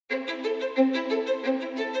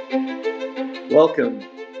Welcome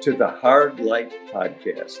to the Hard Light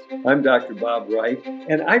Podcast. I'm Dr. Bob Wright,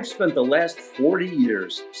 and I've spent the last 40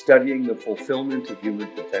 years studying the fulfillment of human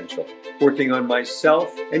potential, working on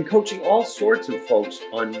myself and coaching all sorts of folks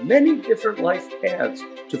on many different life paths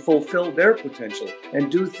to fulfill their potential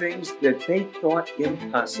and do things that they thought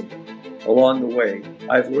impossible. Along the way,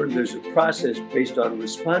 I've learned there's a process based on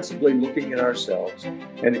responsibly looking at ourselves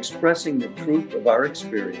and expressing the truth of our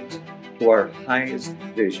experience to our highest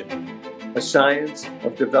vision. A science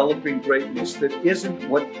of developing greatness that isn't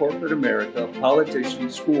what corporate America,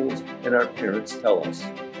 politicians, schools, and our parents tell us.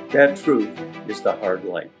 That truth is the hard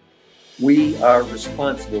light. We are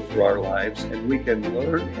responsible for our lives, and we can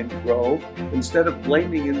learn and grow instead of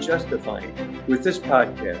blaming and justifying. With this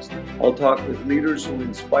podcast, I'll talk with leaders who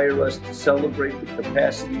inspire us to celebrate the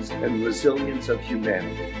capacities and resilience of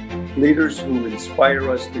humanity. Leaders who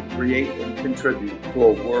inspire us to create and contribute to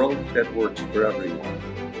a world that works for everyone.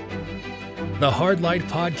 The Hard Light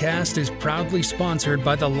Podcast is proudly sponsored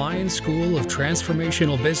by the Lions School of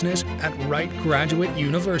Transformational Business at Wright Graduate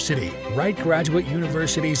University. Wright Graduate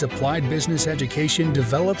University's applied business education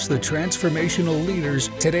develops the transformational leaders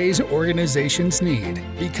today's organizations need.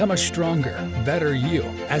 Become a stronger, better you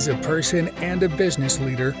as a person and a business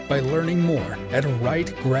leader by learning more at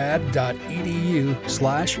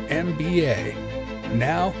wrightgrad.edu/MBA.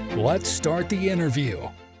 Now, let's start the interview.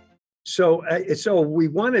 So we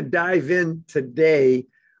want to dive in today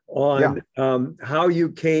on how you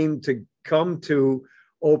come to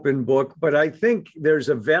Open Book, but I think there's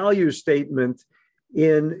a value statement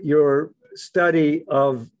in your study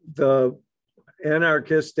of the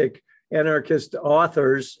anarchist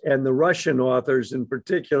authors and the Russian authors in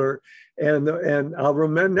particular, and I'll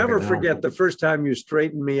never forget the first time you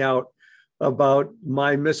straightened me out about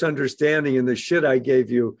my misunderstanding and the shit I gave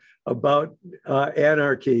you about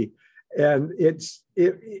anarchy. And it's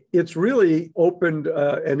really opened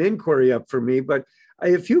an inquiry up for me. But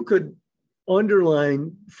if you could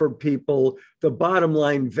underline for people the bottom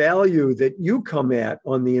line value that you come at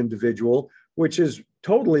on the individual, which is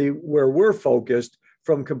totally where we're focused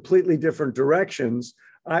from completely different directions,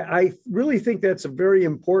 I really think that's a very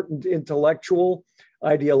important intellectual,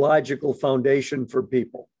 ideological foundation for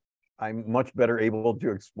people. I'm much better able to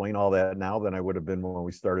explain all that now than I would have been when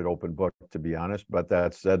we started Open Book, to be honest. But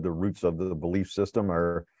that said, the roots of the belief system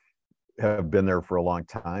have been there for a long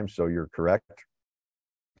time. So you're correct.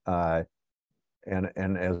 And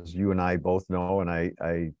as you and I both know, and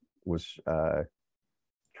I was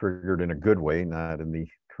triggered in a good way, not in the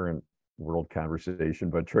current world conversation,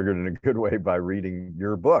 but triggered in a good way by reading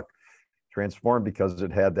your book, Transformed, because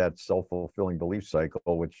it had that self-fulfilling belief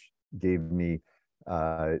cycle, which gave me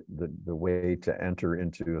the way to enter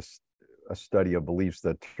into a study of beliefs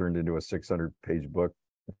that turned into a 600-page book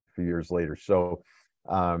a few years later. So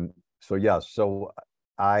I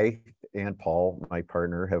and Paul, my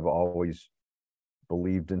partner, have always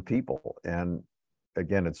believed in people. And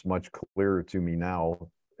again, it's much clearer to me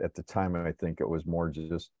now. At the time, I think it was more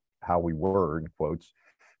just how we were, in quotes.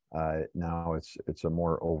 Now it's a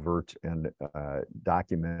more overt and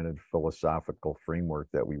documented philosophical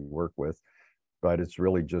framework that we work with. But it's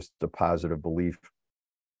really just a positive belief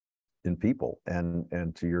in people.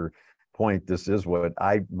 And to your point, this is what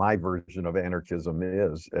my version of anarchism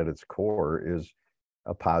is at its core, is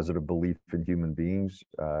a positive belief in human beings,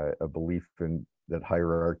 a belief in that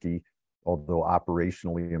hierarchy, although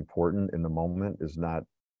operationally important in the moment, is not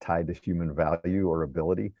tied to human value or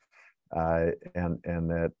ability. And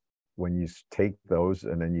that when you take those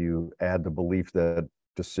and then you add the belief that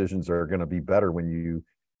decisions are going to be better when you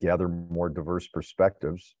gather more diverse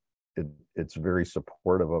perspectives, it's very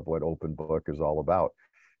supportive of what Open Book is all about.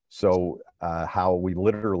 So how we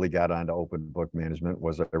literally got onto Open Book management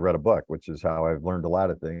was I read a book, which is how I've learned a lot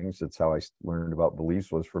of things. It's how I learned about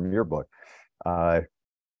beliefs, was from your book.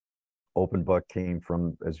 Open Book came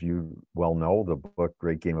from, as you well know, the book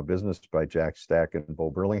Great Game of Business by Jack Stack and Bo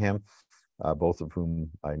Burlingham, both of whom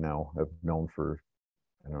I now have known for,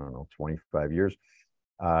 25 years.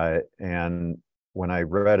 And when I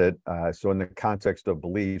read it, so in the context of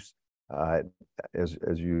beliefs, as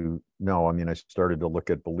you know, I started to look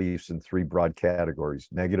at beliefs in three broad categories: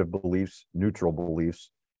 negative beliefs, neutral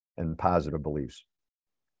beliefs, and positive beliefs.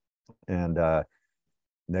 And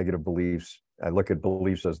negative beliefs, I look at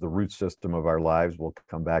beliefs as the root system of our lives. We'll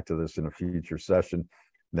come back to this in a future session.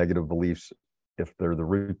 Negative beliefs, if they're the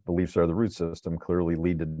root beliefs are the root system, clearly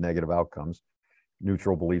lead to negative outcomes.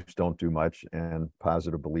 Neutral beliefs don't do much, and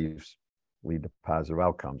positive beliefs lead to positive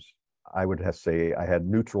outcomes. I would have to say I had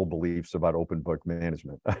neutral beliefs about Open Book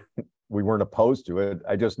management. We weren't opposed to it.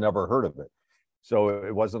 I just never heard of it. So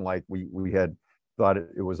it wasn't like we had thought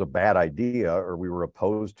it was a bad idea or we were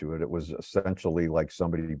opposed to it. It was essentially like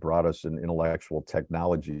somebody brought us an intellectual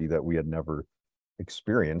technology that we had never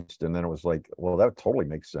experienced. And then it was like, well, that totally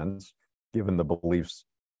makes sense given the beliefs,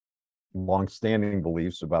 longstanding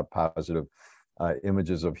beliefs about positive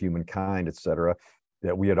images of humankind, et cetera,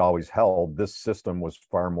 that we had always held. This system was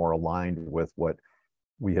far more aligned with what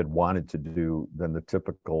we had wanted to do than the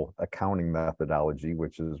typical accounting methodology,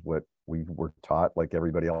 which is what we were taught, like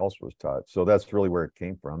everybody else was taught. So that's really where it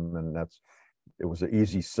came from. And it was an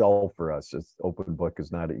easy sell for us. Open book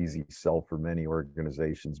is not an easy sell for many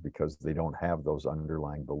organizations because they don't have those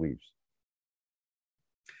underlying beliefs.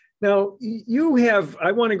 Now,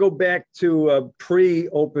 I want to go back to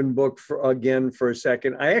pre-open book again for a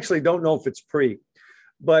second. I actually don't know if it's pre,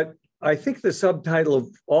 but I think the subtitle of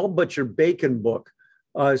All But Your Bacon book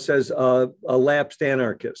says a lapsed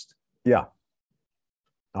anarchist. Yeah.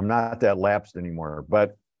 I'm not that lapsed anymore,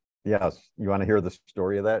 but yes, you want to hear the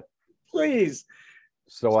story of that? Please.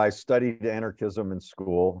 So I studied anarchism in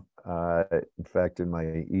school. In fact, in my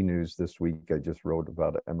e-news this week, I just wrote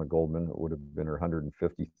about Emma Goldman. It would have been her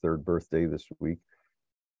 153rd birthday this week.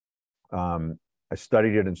 I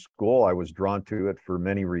studied it in school. I was drawn to it for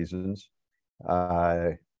many reasons.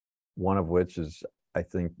 One of which is, I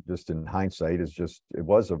think, just in hindsight, it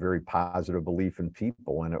was a very positive belief in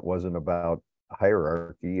people, and it wasn't about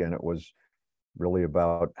hierarchy, and it was really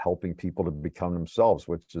about helping people to become themselves,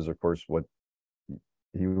 which is, of course, what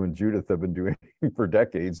you and Judith have been doing for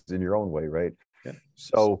decades in your own way, right? Yeah.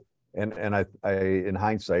 So, and I in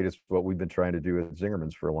hindsight, it's what we've been trying to do at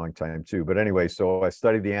Zingerman's for a long time too. But anyway, so I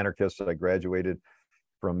studied the anarchists. I graduated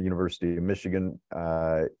from University of Michigan.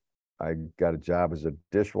 I got a job as a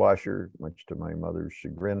dishwasher, much to my mother's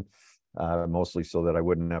chagrin, mostly so that I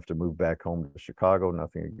wouldn't have to move back home to Chicago.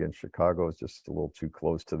 Nothing against Chicago, it's just a little too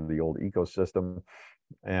close to the old ecosystem.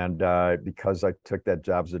 And because I took that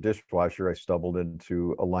job as a dishwasher, I stumbled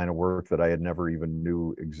into a line of work that I had never even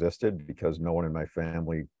knew existed because no one in my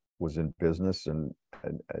family was in business, and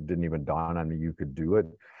it didn't even dawn on me you could do it.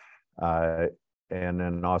 And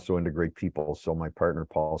then also into great people. So my partner,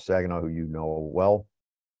 Paul Saginaw, who you know well,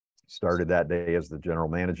 started that day as the general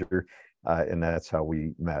manager, and that's how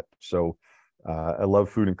we met. So I love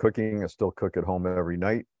food and cooking. I still cook at home every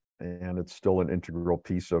night, and it's still an integral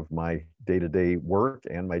piece of my day-to-day work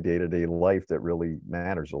and my day-to-day life that really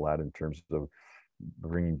matters a lot in terms of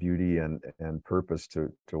bringing beauty and purpose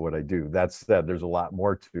to what I do. That said, there's a lot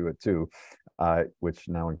more to it too, which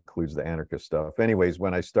now includes the anarchist stuff. Anyways,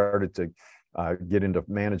 when I started to get into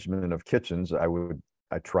management of kitchens,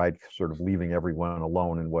 I tried sort of leaving everyone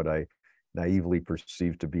alone in what I naively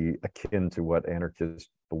perceived to be akin to what anarchist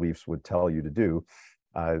beliefs would tell you to do,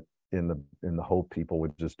 in the hope people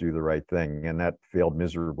would just do the right thing. And that failed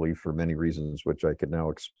miserably for many reasons, which I could now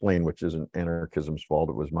explain, which isn't anarchism's fault,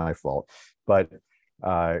 it was my fault. But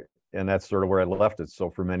and that's sort of where I left it. So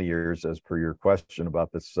for many years, as per your question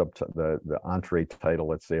about the entree title,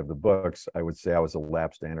 let's say, of the books, I would say I was a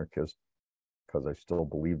lapsed anarchist because I still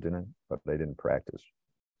believed in it, but I didn't practice.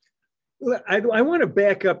 I want to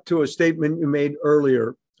back up to a statement you made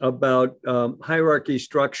earlier about hierarchy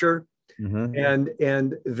structure, Mm-hmm.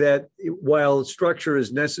 and that while structure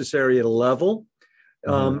is necessary at a level,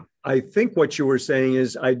 I think what you were saying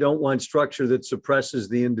is I don't want structure that suppresses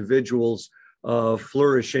the individual's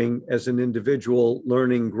flourishing as an individual,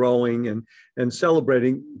 learning, growing, and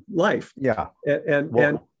celebrating life. Yeah.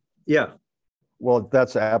 And yeah. Well,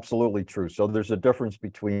 that's absolutely true. So there's a difference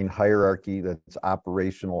between hierarchy that's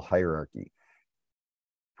operational hierarchy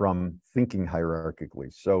from thinking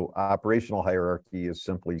hierarchically. So operational hierarchy is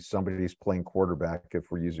simply somebody's playing quarterback. If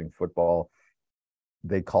we're using football,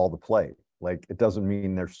 they call the play. Like, it doesn't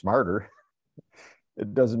mean they're smarter.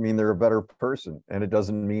 It doesn't mean they're a better person. And it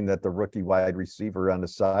doesn't mean that the rookie wide receiver on the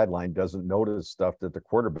sideline doesn't notice stuff that the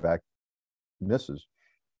quarterback misses.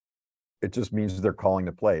 It just means they're calling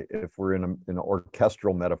the play. If we're in an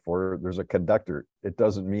orchestral metaphor, there's a conductor. It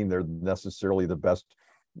doesn't mean they're necessarily the best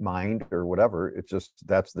mind or whatever. It's just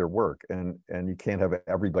that's their work. And you can't have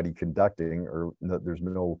everybody conducting, or there's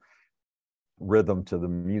no rhythm to the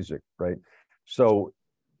music, right? So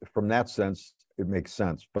from that sense, it makes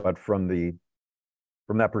sense. But from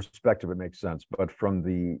that perspective, it makes sense. But from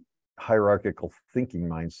the hierarchical thinking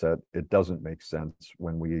mindset, it doesn't make sense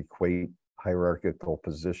when we equate hierarchical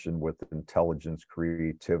position with intelligence,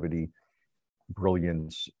 creativity,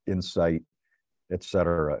 brilliance, insight,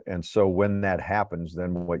 etc. And so when that happens,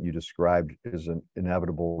 then what you described is an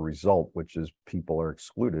inevitable result, which is people are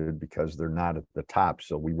excluded because they're not at the top.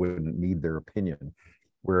 So we wouldn't need their opinion.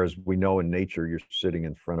 Whereas we know in nature, you're sitting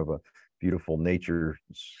in front of a beautiful nature,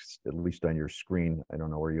 at least on your screen. I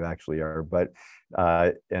don't know where you actually are, but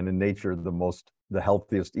and in nature, the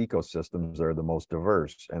healthiest ecosystems are the most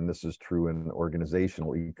diverse, and this is true in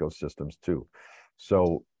organizational ecosystems too.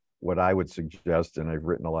 So what I would suggest, and I've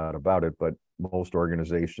written a lot about it, but most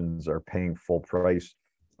organizations are paying full price,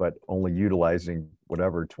 but only utilizing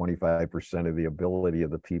whatever 25% of the ability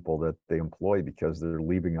of the people that they employ, because they're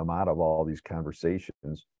leaving them out of all these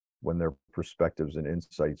conversations when their perspectives and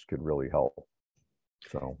insights could really help.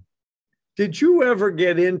 So, did you ever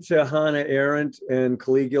get into Hannah Arendt and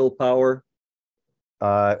collegial power?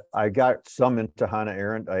 I got some into Hannah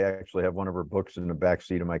Arendt. I actually have one of her books in the back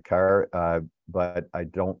seat of my car, but I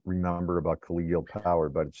don't remember about collegial power,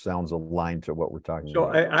 but it sounds aligned to what we're talking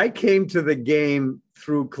about. So I came to the game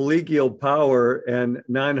through collegial power and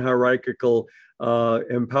non-hierarchical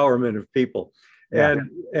empowerment of people. Yeah.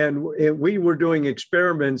 And we were doing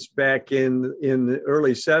experiments back in the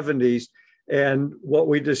early 70s. And what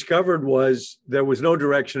we discovered was there was no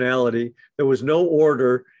directionality, there was no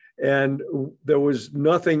order, and there was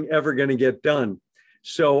nothing ever going to get done.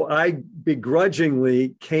 So I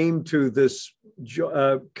begrudgingly came to this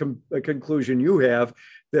conclusion you have,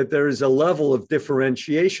 that there is a level of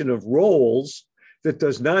differentiation of roles that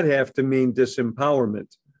does not have to mean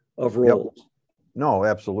disempowerment of roles. Yep. No,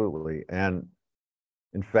 absolutely. And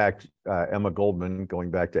in fact, Emma Goldman,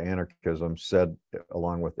 going back to anarchism, said,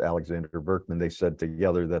 along with Alexander Berkman, they said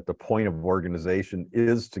together that the point of organization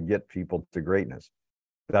is to get people to greatness.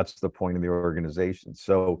 That's the point of the organization.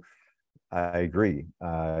 So I agree.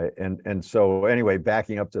 And so anyway,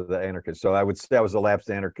 backing up to the anarchist. So I would say I was a lapsed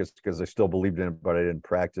anarchist because I still believed in it, but I didn't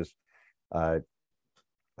practice. A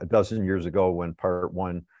dozen years ago, when part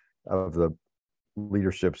one of the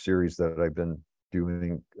leadership series that I've been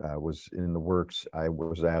doing was in the works, I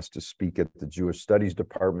was asked to speak at the Jewish Studies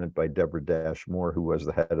Department by Deborah Dash Moore, who was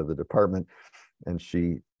the head of the department. And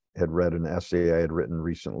she had read an essay I had written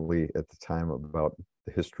recently at the time about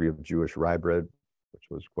the history of Jewish rye bread, which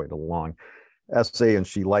was quite a long essay, and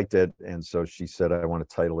she liked it. And so she said, I want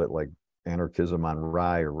to title it like Anarchism on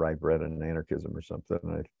Rye, or Rye Bread and Anarchism or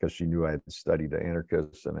something, because she knew I had studied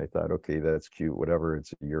anarchists. And I thought, okay, that's cute, whatever,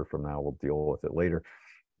 it's a year from now, we'll deal with it later.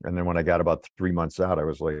 And then when I got about 3 months out, I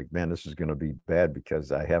was like, man, this is going to be bad,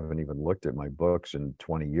 because I haven't even looked at my books in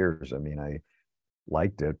 20 years. I mean, I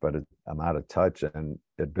liked it, but I'm out of touch. And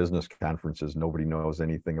at business conferences, nobody knows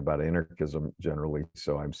anything about anarchism generally,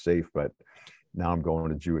 so I'm safe. But now I'm going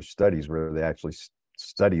to Jewish studies where they actually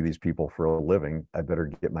study these people for a living. I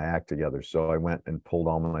better get my act together. So I went and pulled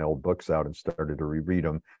all my old books out and started to reread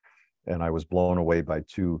them. And I was blown away by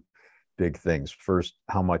two big things. First,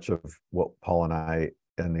 how much of what Paul and I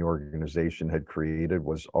and the organization had created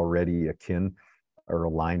was already akin or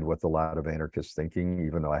aligned with a lot of anarchist thinking,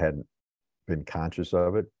 even though I hadn't been conscious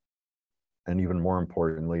of it. And even more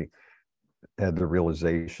importantly, had the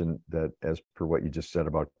realization that, as per what you just said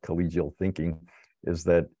about collegial thinking, is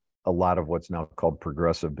that a lot of what's now called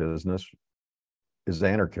progressive business is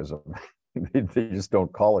anarchism. They just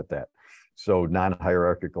don't call it that. So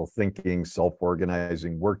non-hierarchical thinking,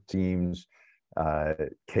 self-organizing work teams,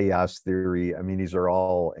 chaos theory. I mean, these are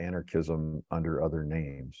all anarchism under other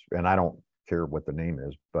names. And I don't care what the name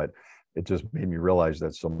is, but it just made me realize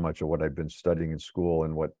that so much of what I've been studying in school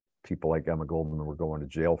and what people like Emma Goldman were going to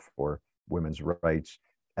jail for, women's rights,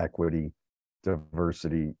 equity,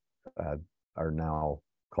 diversity, are now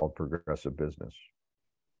called progressive business.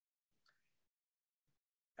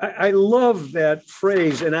 I love that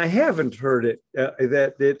phrase, and I haven't heard it,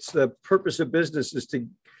 that it's the purpose of business is to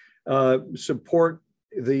support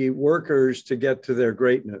the workers to get to their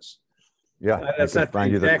greatness. Yeah, that's I not can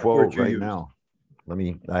find you the quote right now.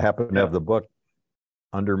 I happen to have the book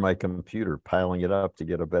under my computer, piling it up to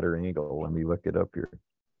get a better angle. Let me look it up here.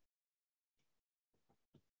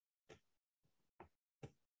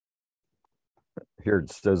 Here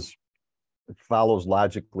it says, it follows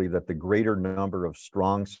logically that the greater number of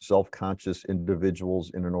strong, self-conscious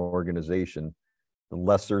individuals in an organization, the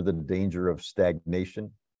lesser the danger of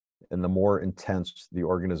stagnation and the more intense the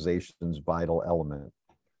organization's vital element.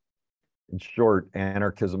 In short,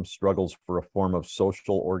 anarchism struggles for a form of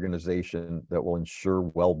social organization that will ensure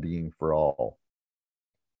well-being for all.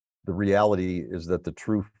 The reality is that the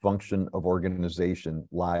true function of organization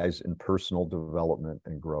lies in personal development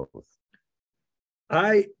and growth.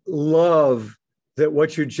 I love that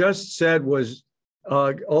what you just said was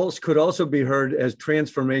could also be heard as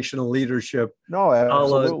transformational leadership. No,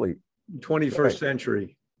 absolutely. 21st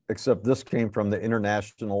century. Except this came from the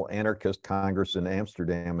International Anarchist Congress in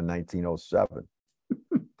Amsterdam in 1907.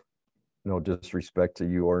 No disrespect to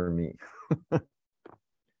you or me.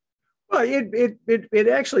 Well, it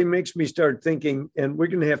actually makes me start thinking, and we're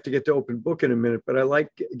going to have to get to open book in a minute, but I like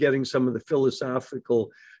getting some of the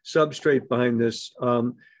philosophical substrate behind this.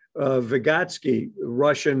 Vygotsky,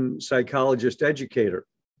 Russian psychologist educator,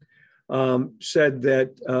 said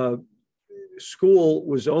that school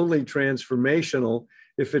was only transformational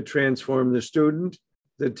if it transformed the student,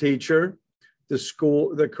 the teacher, the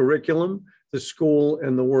school, the curriculum, the school,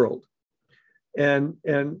 and the world. And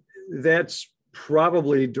that's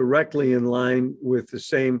probably directly in line with the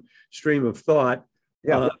same stream of thought.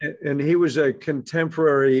 Yeah. And he was a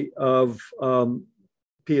contemporary of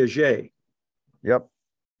Piaget. Yep.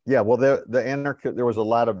 Yeah. Well, there was a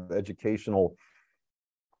lot of educational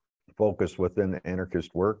focus within the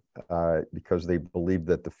anarchist work because they believed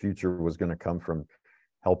that the future was going to come from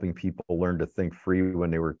helping people learn to think free when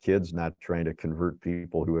they were kids, not trying to convert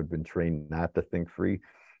people who had been trained not to think free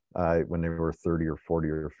when they were 30 or 40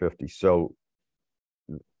 or 50. So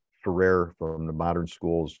Freire from the modern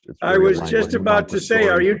schools. I was just about to say,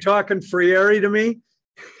 are you talking Freire to me?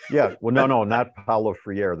 Yeah, well, no, not Paulo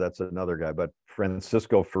Freire. That's another guy. But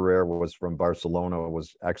Francisco Freire was from Barcelona,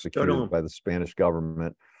 was executed by the Spanish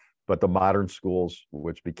government. But the modern schools,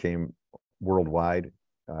 which became worldwide,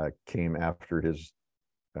 came after his,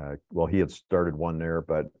 well, he had started one there,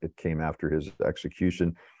 but it came after his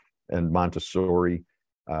execution. And Montessori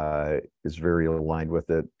is very aligned with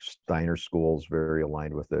it. Steiner schools very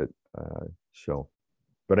aligned with it.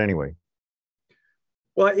 But anyway.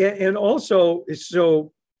 Well, and also,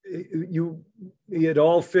 so it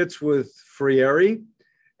all fits with Freire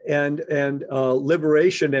and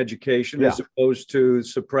liberation education as opposed to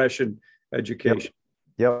suppression education.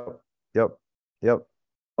 Yep.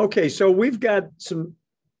 Okay, so we've got some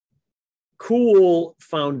cool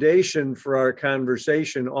foundation for our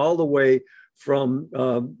conversation all the way from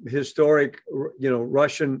historic,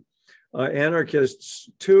 Russian anarchists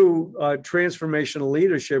to transformational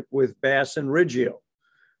leadership with Bass and Riggio,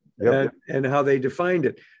 and how they defined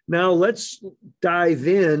it. Now let's dive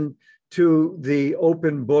in to the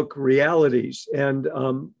open book realities. And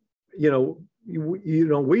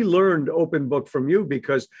we learned open book from you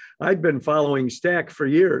because I'd been following Stack for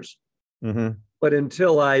years, but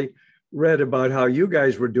until I read about how you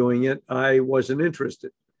guys were doing it, I wasn't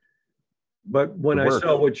interested. But when I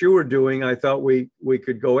saw what you were doing, I thought we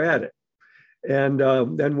could go at it. And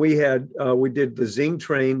then we did the Zing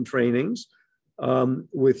trainings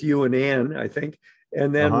with you and Ann, I think.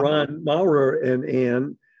 And then Ron Maurer and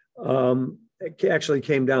Ann actually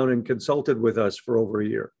came down and consulted with us for over a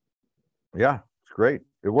year. Yeah, it's great.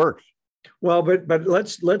 It works. Well, but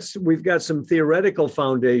let's we've got some theoretical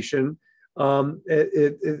foundation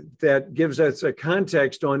that gives us a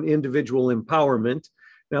context on individual empowerment.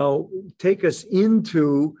 Now, take us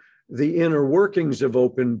into the inner workings of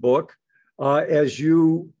open book as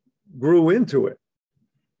you grew into it.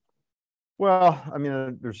 Well, I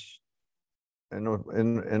mean, there's in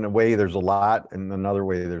a way there's a lot, in another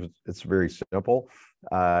way it's very simple.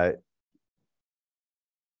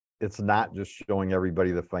 It's not just showing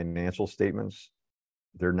everybody the financial statements.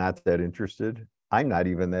 They're not that interested. I'm not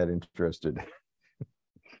even that interested.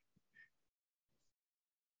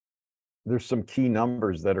 There's some key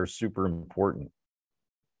numbers that are super important.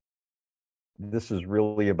 This is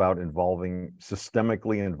really about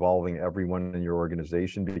systemically involving everyone in your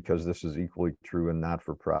organization, because this is equally true in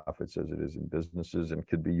not-for-profits as it is in businesses, and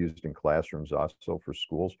could be used in classrooms also for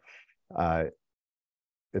schools.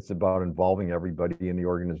 It's about involving everybody in the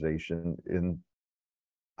organization in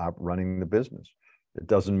running the business. It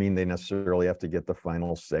doesn't mean they necessarily have to get the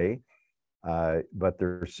final say, but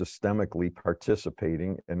they're systemically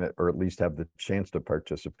participating, or at least have the chance to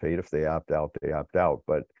participate. If they opt out, they opt out.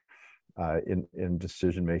 But in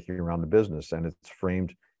decision making around the business, and it's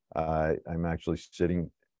framed. I'm actually sitting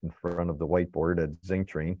in front of the whiteboard at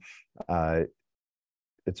Zingtrain.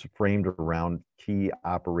 It's framed around key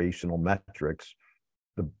operational metrics.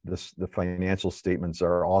 The financial statements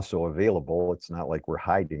are also available. It's not like we're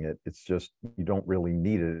hiding it. It's just you don't really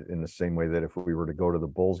need it in the same way that if we were to go to the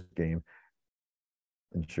Bulls game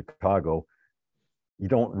in Chicago, you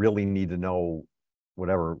don't really need to know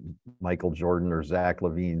whatever Michael Jordan or Zach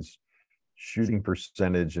LaVine's shooting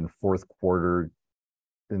percentage in fourth quarter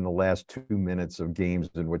in the last 2 minutes of games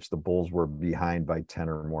in which the Bulls were behind by 10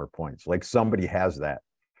 or more points. Like, somebody has that,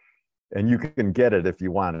 and you can get it if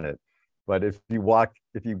you want it. But if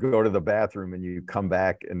you go to the bathroom and you come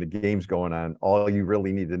back and the game's going on, all you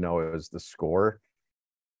really need to know is the score,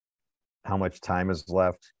 how much time is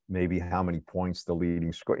left, maybe how many points the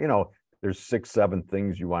leading score. There's 6-7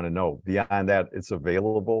 things you want to know. Beyond that, it's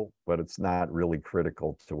available, but it's not really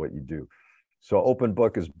critical to what you do. So open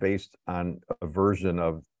book is based on a version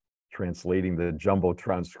of translating the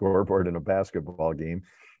Jumbotron scoreboard in a basketball game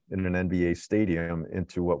in an NBA stadium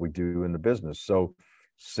into what we do in the business. So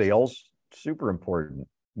sales, super important.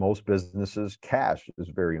 Most businesses, cash is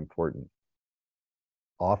very important.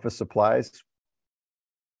 Office supplies,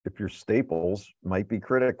 if you're Staples, might be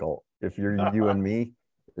critical. If you're you and me,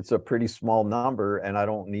 it's a pretty small number, and I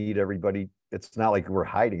don't need everybody. It's not like we're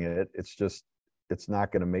hiding it. It's just, it's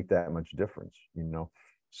not going to make that much difference, you know?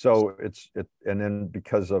 So and then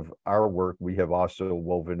because of our work, we have also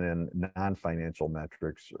woven in non-financial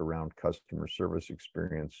metrics around customer service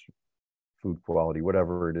experience, food quality,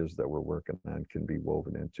 whatever it is that we're working on can be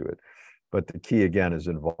woven into it. But the key again is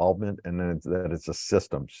involvement, and then that it's a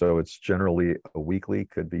system. So it's generally a weekly,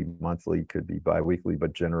 could be monthly, could be biweekly,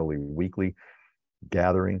 but generally weekly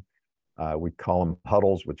gathering. We call them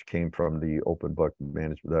huddles, which came from the open book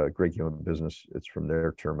management, the Great Human Business. It's from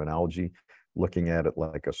their terminology, looking at it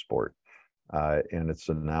like a sport. And it's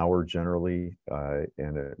an hour generally,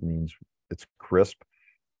 and it means it's crisp.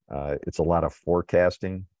 It's a lot of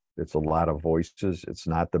forecasting. It's a lot of voices. It's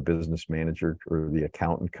not the business manager or the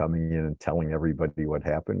accountant coming in and telling everybody what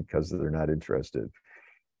happened because they're not interested.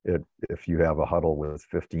 If you have a huddle with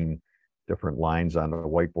 15 different lines on a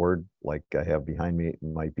whiteboard, like I have behind me, it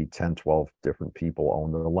might be 10, 12 different people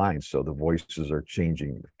on the lines. So the voices are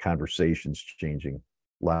changing, the conversation's changing,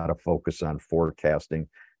 a lot of focus on forecasting,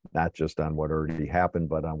 not just on what already happened,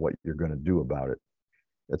 but on what you're going to do about it,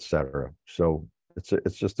 et cetera. So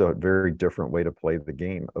it's just a very different way to play the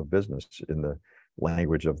game of business in the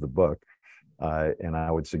language of the book. And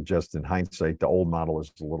I would suggest in hindsight, the old model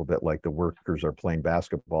is a little bit like the workers are playing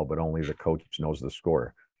basketball, but only the coach knows the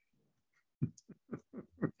score.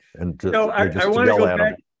 And I want to go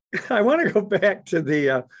back. I want to go back to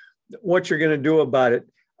the what you're going to do about it.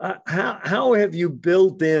 How have you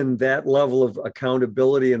built in that level of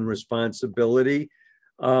accountability and responsibility?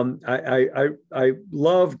 I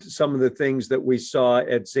loved some of the things that we saw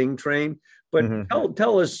at Zing Train, but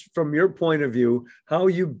tell us from your point of view how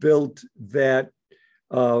you built that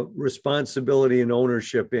responsibility and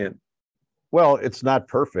ownership in. Well, it's not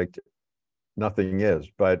perfect. Nothing is,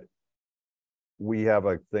 but we have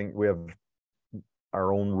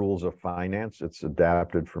our own rules of finance. It's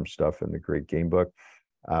adapted from stuff in the Great Game Book.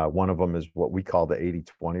 One of them is what we call the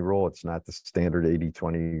 80-20 rule. It's not the standard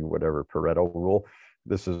 80-20, whatever, Pareto rule.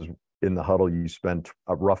 This is in the huddle, you spend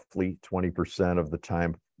roughly 20% of the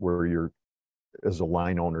time where you're, as a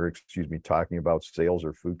line owner, talking about sales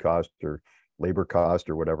or food cost or labor cost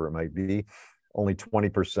or whatever it might be. Only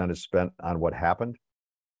 20% is spent on what happened.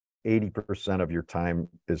 80% of your time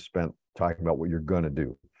is spent talking about what you're going to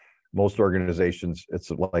do. Most organizations, it's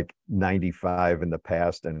like 95 in the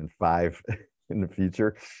past and 5 in the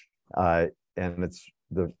future. And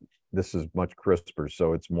this is much crisper.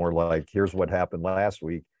 So it's more like, here's what happened last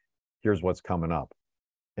week. Here's what's coming up.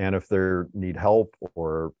 And if they need help,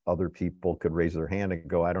 or other people could raise their hand and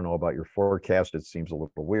go, I don't know about your forecast, it seems a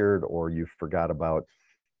little weird, or you forgot about,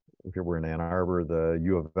 here we're in Ann Arbor, the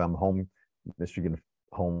U of M Michigan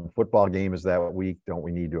home football game is that week. Don't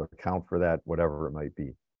we need to account for that? Whatever it might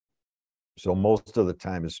be. So most of the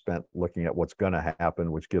time is spent looking at what's going to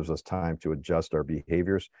happen, which gives us time to adjust our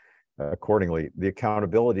behaviors accordingly. The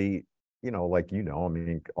accountability, I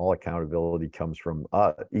mean, all accountability comes from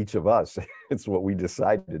each of us. It's what we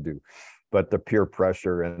decide to do. But the peer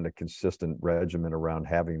pressure and the consistent regimen around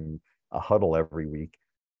having a huddle every week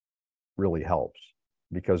really helps.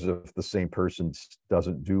 Because if the same person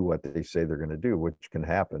doesn't do what they say they're going to do, which can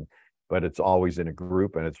happen, but it's always in a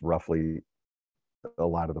group, and it's roughly a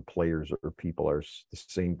lot of the players or people are the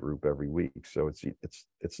same group every week. So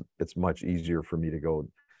it's much easier for me to go,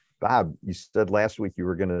 Bob, you said last week you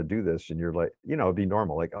were going to do this, and you're like, it'd be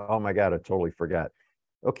normal. Like, oh my God, I totally forgot.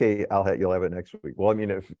 Okay, you'll have it next week. Well, I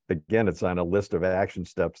mean, if again, it's on a list of action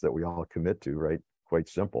steps that we all commit to, right? Quite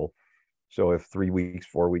simple. So if 3 weeks,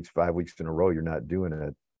 4 weeks, 5 weeks in a row, you're not doing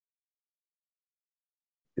it,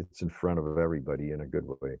 it's in front of everybody in a good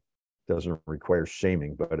way. It doesn't require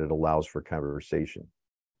shaming, but it allows for conversation.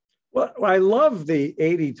 Well, I love the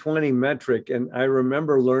 80-20 metric, and I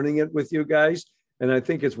remember learning it with you guys, and I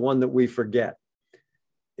think it's one that we forget.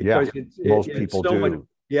 Yeah, most people do.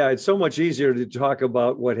 It's so much easier to talk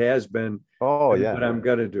about what has been than what I'm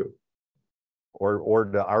going to do. Or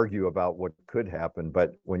to argue about what could happen.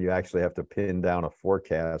 But when you actually have to pin down a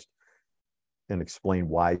forecast and explain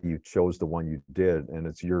why you chose the one you did, and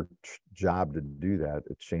it's your job to do that,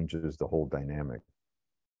 it changes the whole dynamic.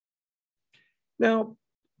 Now,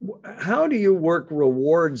 how do you work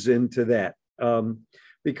rewards into that?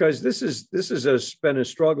 Because this has been a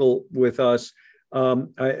struggle with us.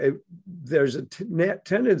 There's a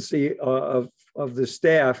tendency of the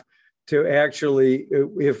staff to actually,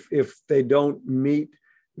 if they don't meet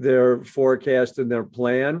their forecast and their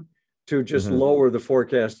plan, to just lower the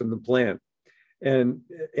forecast and the plan. And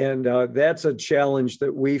that's a challenge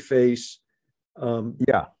that we face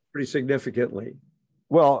pretty significantly.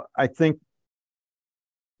 Well, I think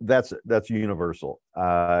that's universal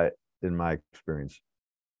in my experience.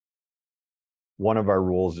 One of our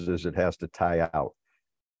rules is it has to tie out.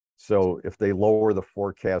 So if they lower the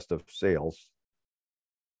forecast of sales,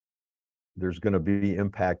 there's going to be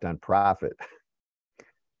impact on profit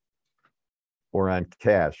or on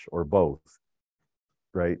cash or both,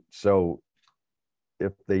 right? So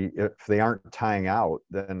if they aren't tying out,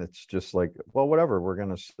 then it's just like, well, whatever, we're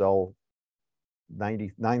going to sell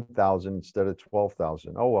 99,000 instead of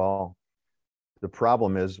 12,000. Oh, well, the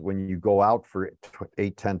problem is when you go out for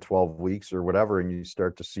 8, 10, 12 weeks or whatever, and you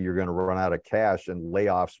start to see you're going to run out of cash and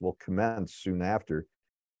layoffs will commence soon after.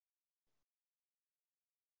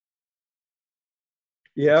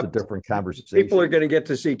 Yeah, it's a different conversation. People are going to get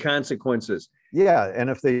to see consequences. Yeah, and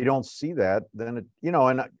if they don't see that, then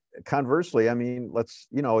and conversely, I mean, it's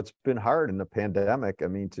been hard in the pandemic. I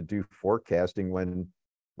mean, to do forecasting when,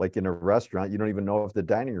 like in a restaurant, you don't even know if the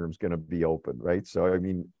dining room is going to be open, right? So I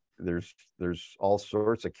mean, there's all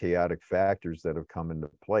sorts of chaotic factors that have come into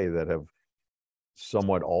play that have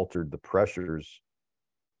somewhat altered the pressures,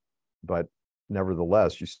 but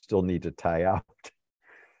nevertheless, you still need to tie out.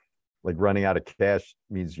 Like running out of cash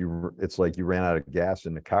means it's like you ran out of gas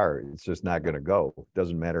in the car. It's just not going to go. It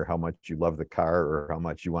doesn't matter how much you love the car or how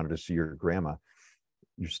much you wanted to see your grandma.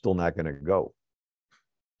 You're still not going to go.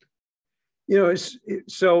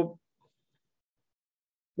 So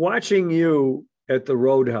watching you at the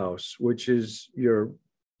Roadhouse, which is your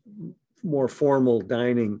more formal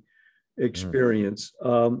dining experience,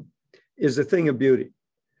 is a thing of beauty,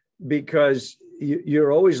 because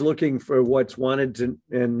you're always looking for what's wanted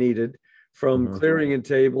and needed, from clearing a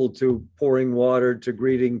table to pouring water to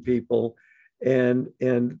greeting people. And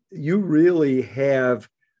you really have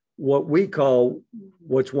what we call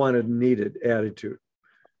what's wanted and needed attitude.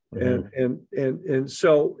 And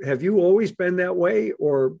so have you always been that way,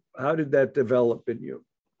 or how did that develop in you?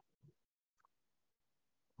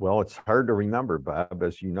 Well, it's hard to remember, Bob,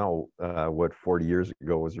 as you know, what 40 years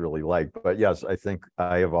ago was really like. But yes, I think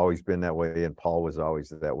I have always been that way, and Paul was always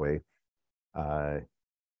that way. And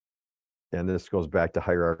this goes back to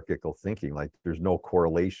hierarchical thinking. Like, there's no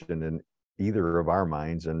correlation in either of our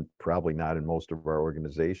minds, and probably not in most of our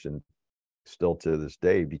organization still to this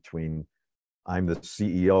day, between I'm the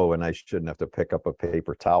CEO and I shouldn't have to pick up a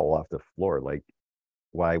paper towel off the floor. Like,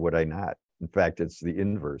 why would I not? In fact, it's the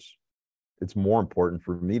inverse. It's more important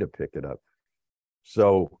for me to pick it up.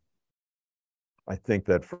 So I think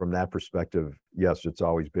that from that perspective, yes, it's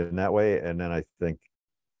always been that way. And then I think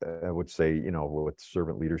I would say, with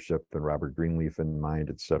servant leadership and Robert Greenleaf in mind,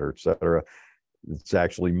 et cetera, it's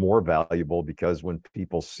actually more valuable, because when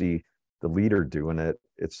people see the leader doing it,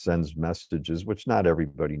 it sends messages, which not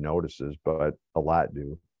everybody notices, but a lot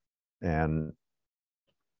do. And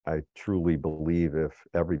I truly believe if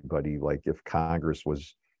everybody, like if Congress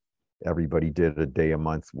was, everybody did a day a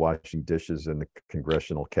month washing dishes in the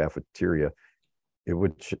congressional cafeteria,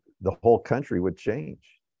 the whole country would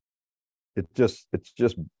change. It's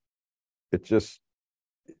just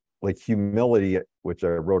like humility, which I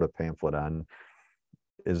wrote a pamphlet on,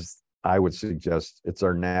 is, I would suggest, it's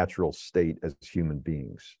our natural state as human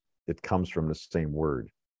beings. It comes from the same word.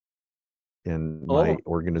 In my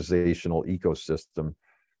organizational ecosystem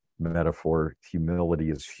metaphor,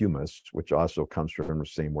 humility is humus, which also comes from the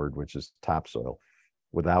same word, which is topsoil.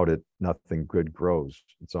 Without it, nothing good grows.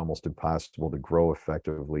 It's almost impossible to grow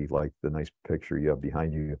effectively, like the nice picture you have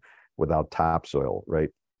behind you, without topsoil, right?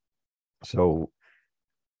 So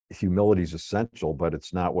humility is essential, but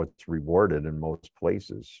it's not what's rewarded in most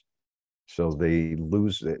places. So they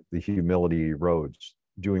lose it. The humility erodes.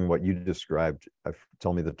 Doing what you described.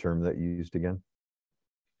 Tell me the term that you used again.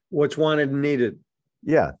 What's wanted and needed.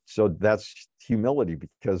 Yeah, so that's humility,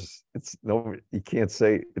 because you can't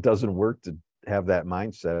say, it doesn't work to have that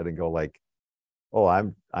mindset and go like, oh,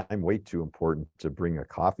 I'm way too important to bring a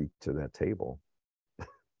coffee to that table. It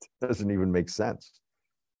doesn't even make sense.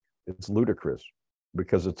 It's ludicrous,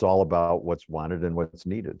 because it's all about what's wanted and what's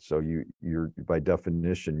needed. So you're by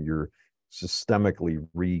definition, you're systemically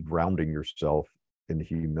re-grounding yourself in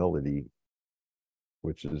humility,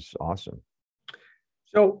 which is awesome.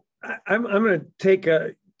 So I'm going to take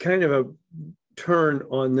a kind of a turn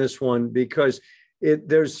on this one, because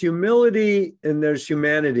there's humility and there's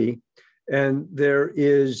humanity, and there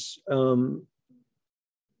is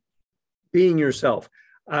being yourself.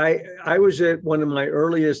 I was at one of my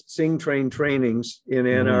earliest Sing Train trainings in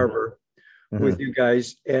Ann Arbor, with you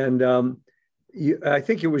guys. And I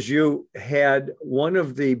think it was you had one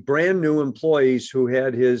of the brand new employees who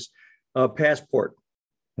had his passport.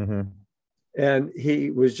 And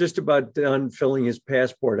he was just about done filling his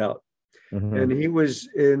passport out. And he was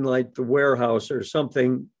in like the warehouse or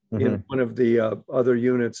something in one of the other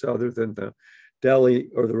units other than the deli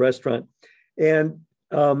or the restaurant. And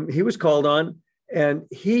he was called on, and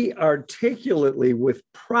he articulately, with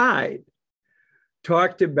pride,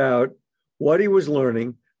 talked about what he was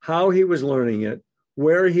learning, how he was learning it,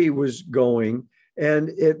 where he was going.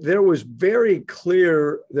 And there was very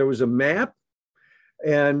clear, there was a map,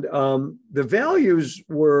 and the values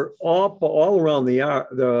were all around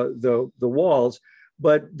the walls,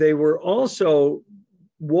 but they were also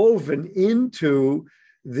woven into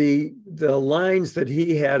the lines that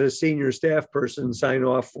he had a senior staff person sign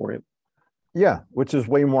off for him. Yeah, which is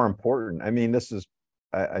way more important. I mean,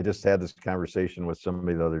 I just had this conversation with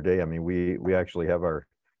somebody the other day. I mean, we actually have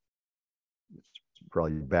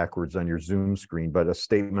probably backwards on your Zoom screen, but a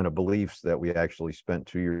statement of beliefs that we actually spent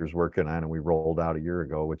 2 years working on and we rolled out a year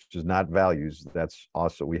ago, which is not values. That's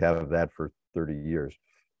also, we have that for 30 years.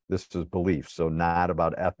 This is beliefs. So not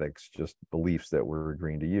about ethics, just beliefs that we're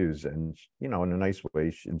agreeing to use. And, in a nice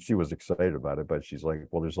way, and she was excited about it, but she's like,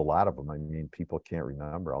 well, there's a lot of them. I mean, people can't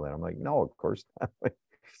remember all that. I'm like, no, of course not.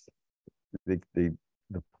 The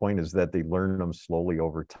point is that they learn them slowly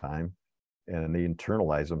over time. And they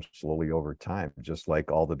internalize them slowly over time, just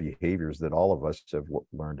like all the behaviors that all of us have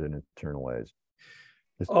learned and internalized.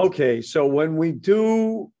 Okay, so when we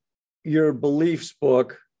do your beliefs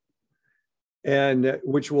book, and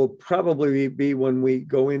which will probably be when we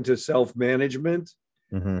go into self-management,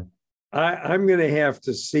 I'm going to have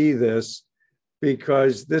to see this,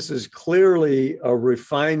 because this is clearly a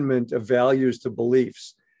refinement of values to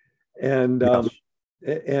beliefs. And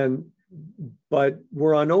but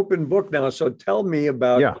we're on open book now. So tell me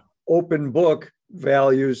about open book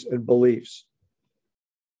values and beliefs.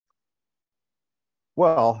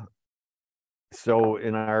 Well, so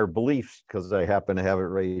in our beliefs, because I happen to have it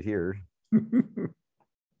right here, since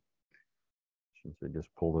I just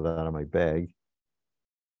pulled it out of my bag.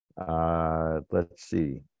 Let's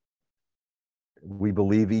see. We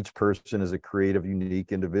believe each person is a creative,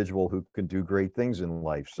 unique individual who can do great things in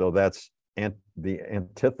life. So that's the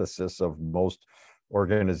antithesis of most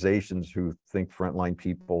organizations who think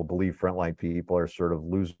believe frontline people are sort of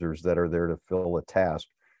losers that are there to fill a task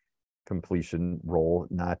completion role,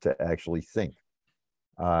 not to actually think.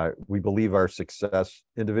 We believe our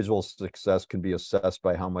individual success can be assessed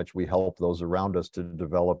by how much we help those around us to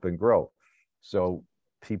develop and grow. So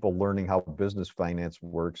people learning how business finance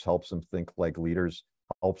works helps them think like leaders,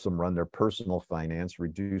 helps them run their personal finance,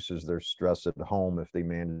 reduces their stress at home if they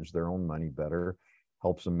manage their own money better,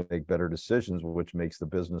 helps them make better decisions, which makes the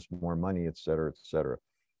business more money, et cetera, et cetera.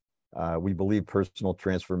 We believe personal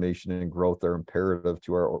transformation and growth are imperative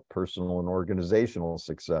to our personal and organizational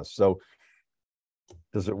success. So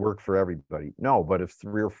does it work for everybody? No, but if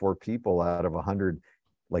 3 or 4 people out of 100,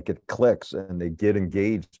 like it clicks and they get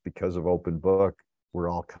engaged because of open book, we're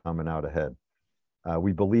all coming out ahead.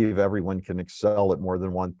 We believe everyone can excel at more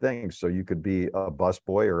than one thing. So you could be a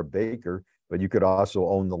busboy or a baker, but you could also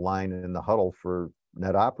own the line in the huddle for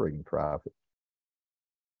net operating profit.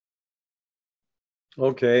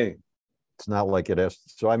 Okay. It's not like it has.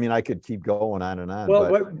 So, I mean, I could keep going on and on. Well,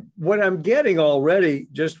 but what I'm getting already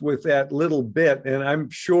just with that little bit, and I'm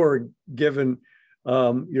sure given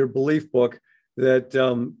your belief book that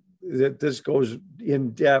that this goes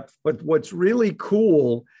in depth, but what's really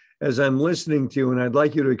cool as I'm listening to you, and I'd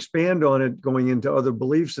like you to expand on it going into other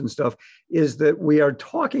beliefs and stuff, is that we are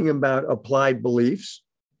talking about applied beliefs.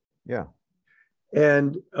 Yeah.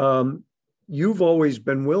 And you've always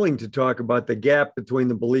been willing to talk about the gap between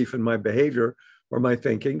the belief and my behavior or my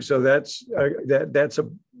thinking. So that's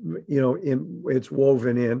it's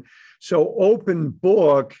woven in. So open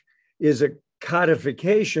book is a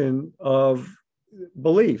codification of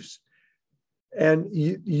beliefs. And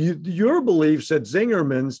your beliefs at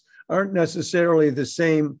Zingerman's aren't necessarily the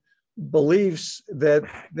same beliefs that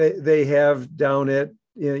they have down at,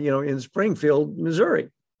 in Springfield, Missouri.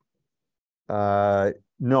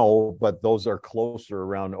 No, but those are closer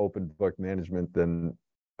around open book management than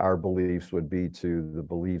our beliefs would be to the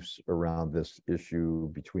beliefs around this issue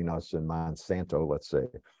between us and Monsanto, let's say.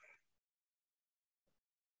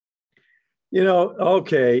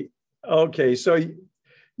 Okay. So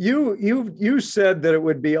you said that it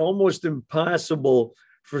would be almost impossible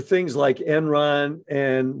for things like Enron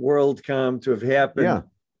and WorldCom to have happened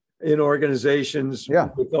in organizations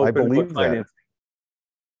with open book financing.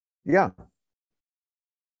 Yeah.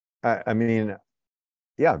 I mean,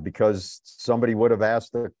 Yeah, because somebody would have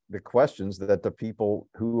asked the questions that the people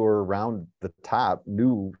who were around the top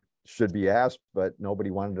knew should be asked, but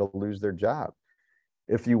nobody wanted to lose their job.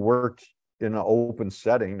 If you worked in an open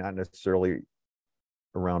setting, not necessarily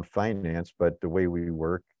around finance, but the way we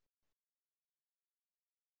work,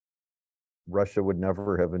 Russia would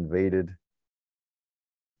never have invaded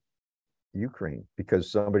Ukraine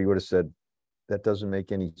because somebody would have said, that doesn't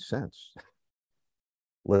make any sense.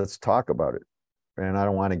 Let's talk about it. And I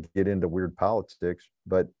don't want to get into weird politics,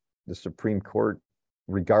 but the Supreme Court,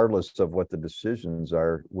 regardless of what the decisions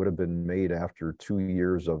are, would have been made after 2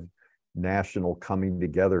 years of national coming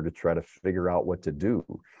together to try to figure out what to do.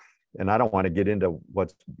 And I don't want to get into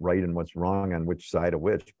what's right and what's wrong on which side of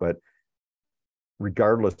which, but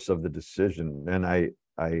regardless of the decision, and I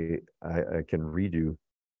can read you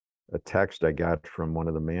a text I got from one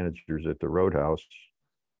of the managers at the Roadhouse.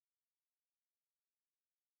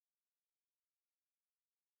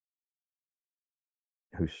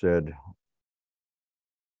 Who said,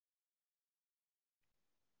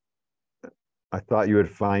 I thought you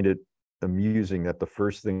would find it amusing that the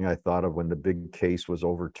first thing I thought of when the big case was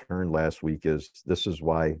overturned last week is this is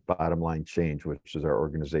why Bottom Line Change, which is our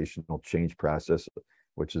organizational change process,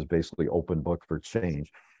 which is basically open book for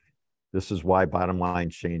change. This is why Bottom Line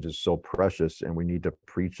Change is so precious, and we need to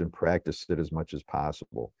preach and practice it as much as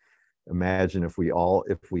possible. Imagine if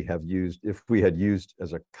we had used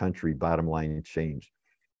as a country Bottom Line Change.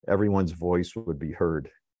 Everyone's voice would be heard.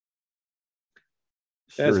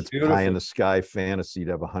 Sure, That's it's beautiful. pie in the sky fantasy to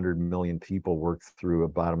have 100 million people work through a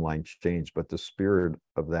bottom line change, but the spirit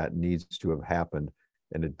of that needs to have happened,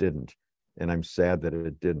 and it didn't. And I'm sad that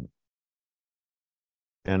it didn't.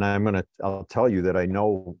 And I'll tell you that I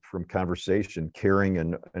know from conversation, caring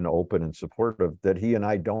and open and supportive, that he and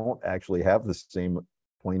I don't actually have the same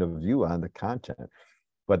point of view on the content.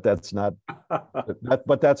 But that's not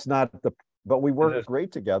but we work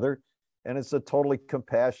great together, and it's a totally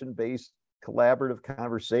compassion-based, collaborative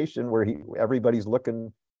conversation where everybody's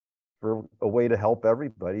looking for a way to help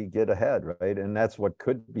everybody get ahead, right? And that's what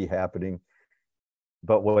could be happening.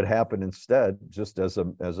 But what happened instead, just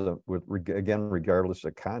again, regardless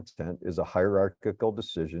of content, is a hierarchical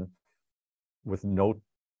decision with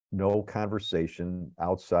no conversation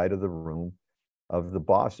outside of the room of the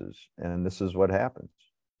bosses, and this is what happens.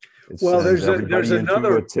 Well, there's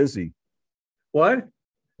another a tizzy. What?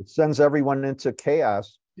 It sends everyone into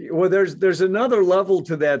chaos. Well, there's another level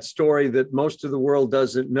to that story that most of the world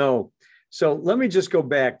doesn't know. So let me just go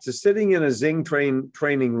back to sitting in a Zing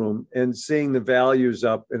training room and seeing the values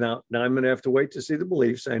up. And now I'm going to have to wait to see the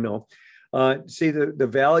beliefs. I know, see the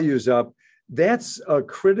values up. That's a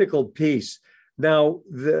critical piece. Now,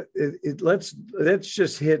 let's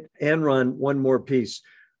just hit Enron one more piece.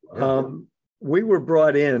 Yeah. We were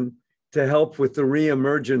brought in to help with the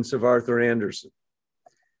reemergence of Arthur Andersen.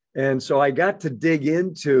 And so I got to dig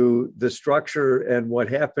into the structure and what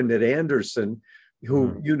happened at Andersen,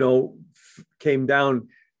 who, came down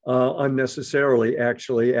unnecessarily,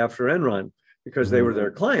 actually, after Enron, because they were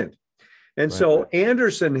their client. And so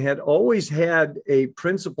Andersen had always had a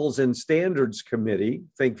principles and standards committee,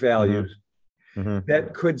 think values,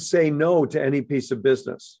 that could say no to any piece of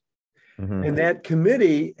business. And that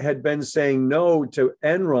committee had been saying no to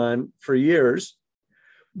Enron for years,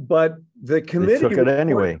 but the committee took it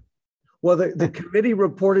anyway. Well, the committee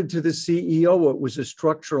reported to the CEO it was a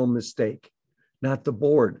structural mistake, not the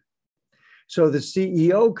board. So the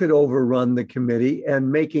CEO could overrun the committee,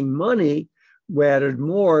 and making money mattered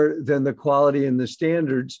more than the quality and the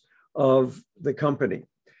standards of the company.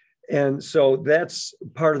 And so that's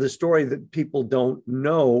part of the story that people don't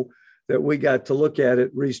know, that we got to look at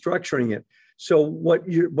it, restructuring it. So what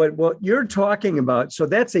you're talking about, so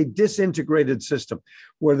that's a disintegrated system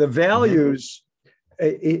where the values,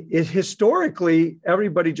 it historically,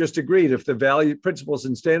 everybody just agreed. If the value principles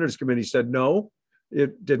and standards committee said no,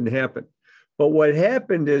 it didn't happen. But what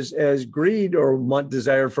happened is, as greed or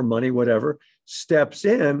desire for money, whatever, steps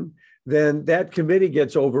in, then that committee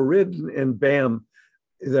gets overridden, and bam,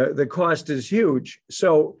 the cost is huge.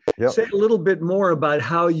 So say a little bit more about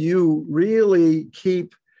how you really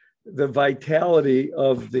keep the vitality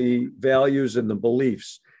of the values and the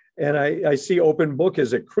beliefs. And I see open book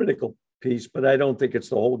as a critical piece, but I don't think it's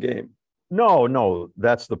the whole game. No,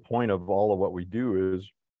 that's the point of all of what we do is,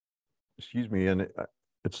 and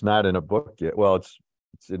it's not in a book yet. Well, it's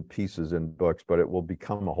in pieces in books, but it will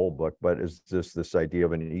become a whole book. But it's just this idea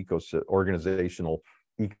of an organizational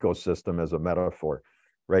ecosystem as a metaphor,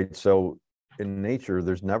 right? So in nature,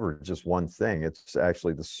 there's never just one thing. It's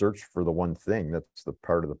actually the search for the one thing that's the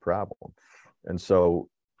part of the problem. And so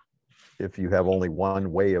if you have only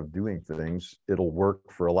one way of doing things, it'll work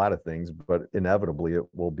for a lot of things, but inevitably it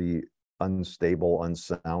will be unstable,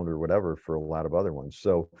 unsound, or whatever for a lot of other ones.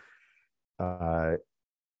 So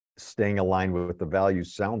staying aligned with the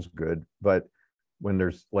values sounds good, but when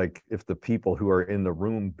there's like, if the people who are in the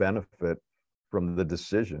room benefit from the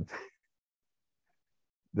decision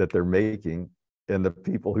that they're making, and the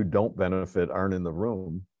people who don't benefit aren't in the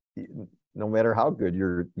room, no matter how good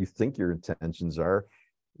you think your intentions are,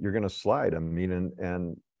 you're going to slide. I mean,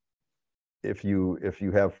 and if you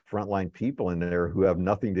have frontline people in there who have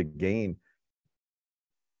nothing to gain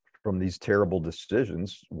from these terrible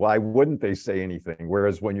decisions, why wouldn't they say anything?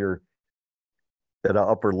 Whereas when you're at an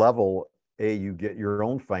upper level, A, you get your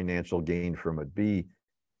own financial gain from it. B,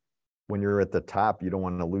 when you're at the top, you don't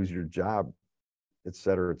want to lose your job, et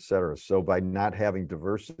cetera, et cetera. So by not having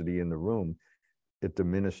diversity in the room, it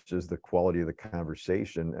diminishes the quality of the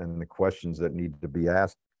conversation, and the questions that need to be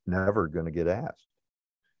asked never going to get asked.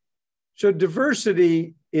 So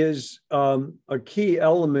diversity is a key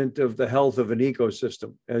element of the health of an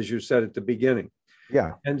ecosystem, as you said at the beginning.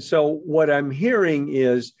 Yeah. And so what I'm hearing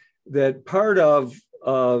is that part of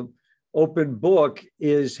open book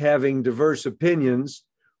is having diverse opinions,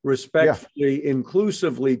 respectfully,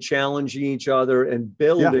 inclusively challenging each other and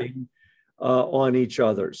building on each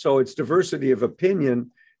other. So it's diversity of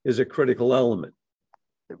opinion is a critical element.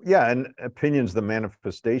 Yeah, and opinion's the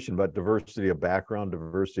manifestation, but diversity of background,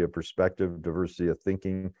 diversity of perspective, diversity of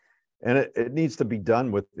thinking, and it needs to be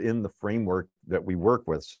done within the framework that we work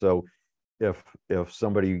with. So if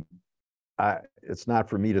somebody, it's not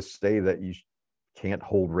for me to say that you can't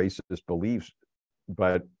hold racist beliefs,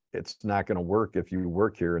 but it's not going to work if you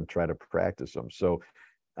work here and try to practice them. So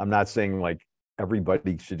I'm not saying like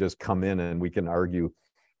everybody should just come in and we can argue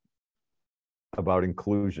about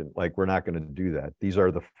inclusion. Like, we're not going to do that. These are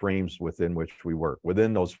the frames within which we work.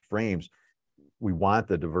 Within those frames, we want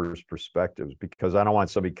the diverse perspectives, because I don't want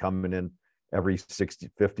somebody coming in every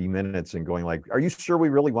 50 minutes and going like, are you sure we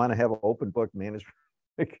really want to have an open book management?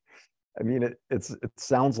 I mean, it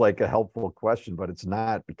sounds like a helpful question, but it's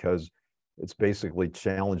not, because it's basically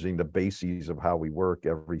challenging the bases of how we work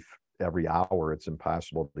every hour. It's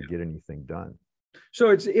impossible to get anything done. So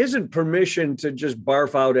it isn't permission to just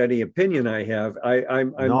barf out any opinion I have.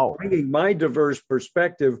 I'm bringing my diverse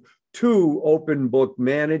perspective to open book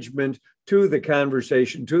management, to the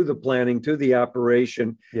conversation, to the planning, to the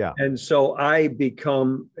operation. Yeah. And so I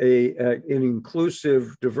become an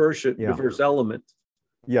inclusive, diverse element.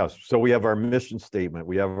 Yes. So we have our mission statement.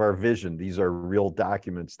 We have our vision. These are real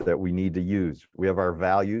documents that we need to use. We have our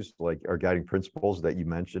values, like our guiding principles that you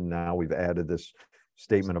mentioned. Now we've added this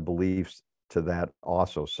statement of beliefs to that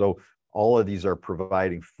also. So all of these are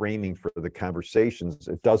providing framing for the conversations.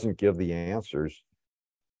 It doesn't give the answers,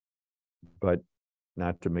 but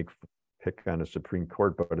not to pick on a Supreme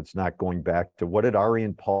Court, but it's not going back to what did Ari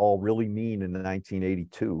and Paul really mean in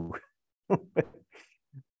 1982?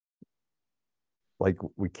 Like,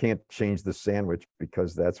 we can't change the sandwich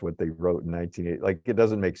because that's what they wrote in 1980. Like, it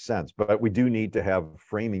doesn't make sense, but we do need to have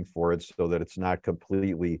framing for it so that it's not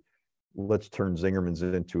completely, let's turn Zingerman's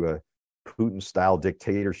into a Putin-style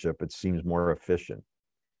dictatorship. It seems more efficient.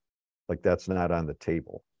 Like, that's not on the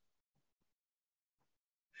table.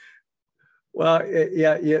 Well,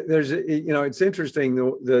 yeah. There's, it's interesting.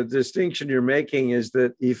 The distinction you're making is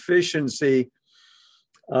that efficiency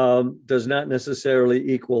does not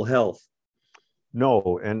necessarily equal health.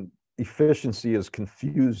 No, and efficiency is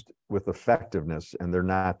confused with effectiveness, and they're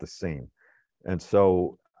not the same. And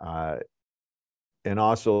so, and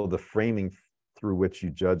also the framing through which you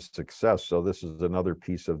judge success. So this is another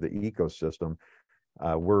piece of the ecosystem.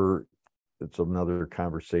 It's another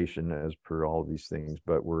conversation as per all of these things,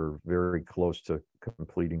 but we're very close to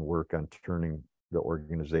completing work on turning the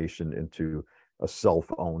organization into a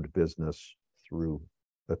self-owned business through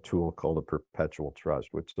a tool called a perpetual trust,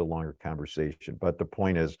 which is a longer conversation. But the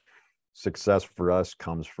point is, success for us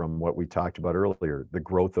comes from what we talked about earlier, the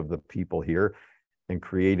growth of the people here, and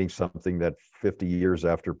creating something that 50 years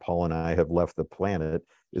after Paul and I have left the planet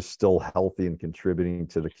is still healthy and contributing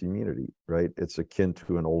to the community, right? It's akin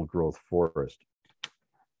to an old growth forest.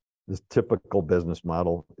 This typical business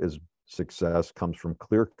model is success comes from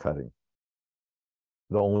clear cutting.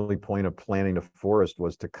 The only point of planting a forest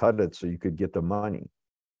was to cut it so you could get the money.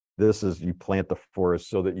 This is, you plant the forest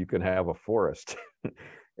so that you can have a forest.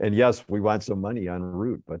 And yes, we want some money en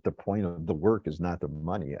route, but the point of the work is not the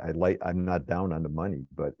money. I'm not down on the money,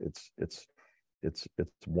 but it's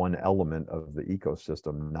one element of the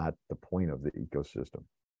ecosystem, not the point of the ecosystem.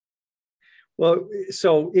 Well,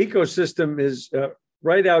 so ecosystem is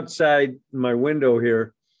right outside my window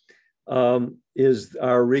here. is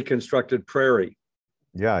our reconstructed prairie.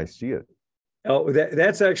 Yeah, I see it. Oh,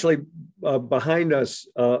 that's actually behind us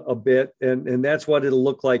a bit, and that's what it'll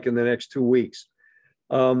look like in the next 2 weeks.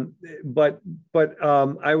 But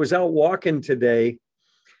I was out walking today,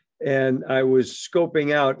 and I was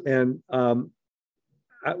scoping out, and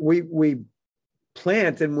we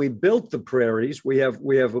plant and we built the prairies. We have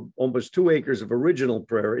almost 2 acres of original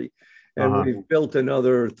prairie, and we've built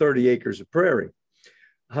another 30 acres of prairie.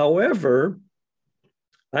 However,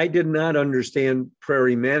 I did not understand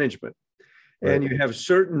prairie management. Right. And you have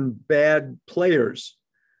certain bad players.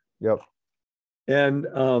 Yep. And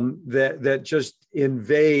that just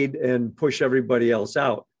invade and push everybody else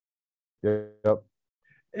out. Yep.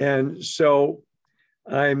 And so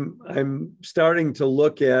I'm starting to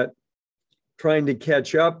look at trying to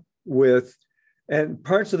catch up with, and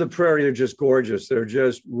parts of the prairie are just gorgeous. They're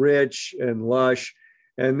just rich and lush.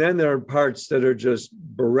 And then there are parts that are just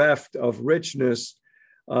bereft of richness.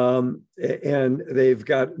 And they've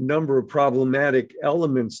got a number of problematic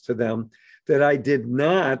elements to them that I did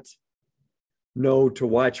not know to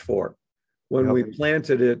watch for when we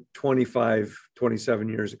planted it 25, 27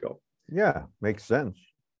 years ago. Yeah, makes sense.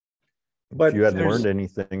 But if you hadn't learned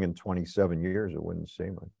anything in 27 years, it wouldn't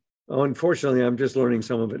seem like. Unfortunately, I'm just learning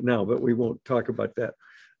some of it now, but we won't talk about that.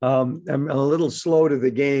 I'm a little slow to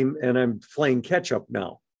the game, and I'm playing catch up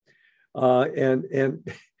now. But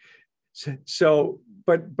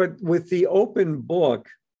with the open book,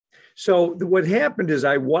 so what happened is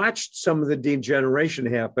I watched some of the degeneration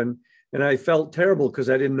happen, and I felt terrible because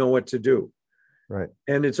I didn't know what to do. Right.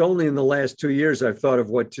 And it's only in the last 2 years I've thought of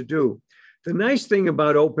what to do. The nice thing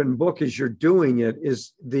about open book is you're doing it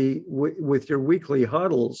is with your weekly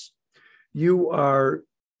huddles, you are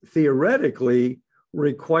theoretically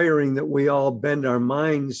requiring that we all bend our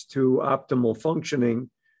minds to optimal functioning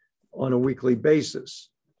on a weekly basis.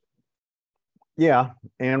 Yeah,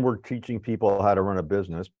 and we're teaching people how to run a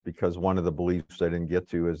business, because one of the beliefs I didn't get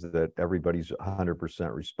to is that everybody's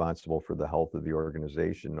 100% responsible for the health of the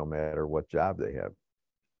organization, no matter what job they have.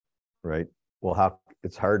 Right? Well,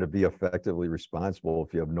 it's hard to be effectively responsible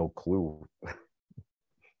if you have no clue.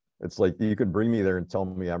 It's like you could bring me there and tell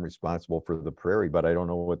me I'm responsible for the prairie, but I don't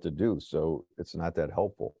know what to do, so it's not that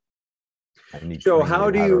helpful. So how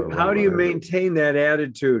do you maintain that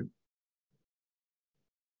attitude?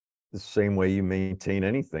 The same way you maintain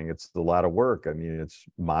anything. It's a lot of work. I mean, it's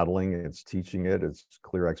modeling, it's teaching it, it's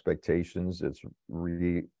clear expectations, it's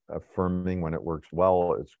reaffirming when it works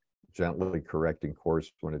well, it's gently correcting course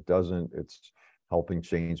when it doesn't, it's helping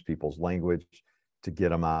change people's language to get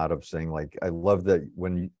them out of saying, like, I love that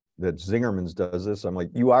that Zingerman's does this. I'm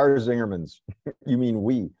like, you are Zingerman's. You mean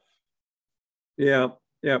we. Yeah.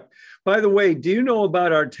 By the way, do you know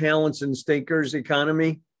about our talents and stakers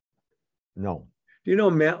economy? No. Do you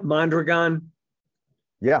know Mondragon?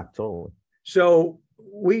 Yeah, totally. So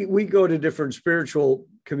we go to different spiritual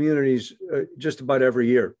communities just about every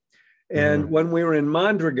year. And when we were in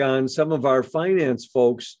Mondragon, some of our finance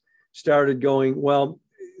folks started going, well,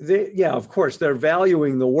 of course, they're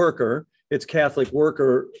valuing the worker. It's Catholic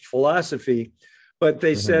worker philosophy. But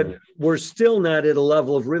they said, we're still not at a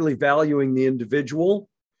level of really valuing the individual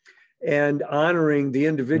and honoring the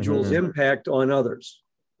individual's impact on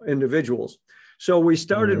individuals. So we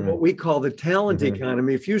started what we call the talent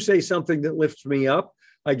economy. If you say something that lifts me up,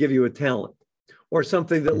 I give you a talent. Or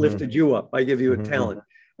something that lifted you up, I give you a talent.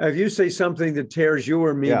 If you say something that tears you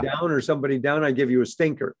or me down or somebody down, I give you a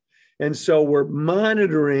stinker. And so we're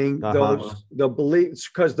monitoring the beliefs,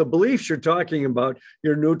 because the beliefs you're talking about,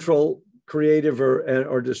 you're neutral, creative,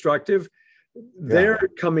 or destructive, they're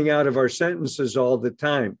coming out of our sentences all the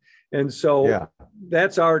time. And so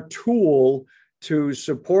that's our tool to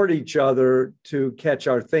support each other, to catch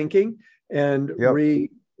our thinking and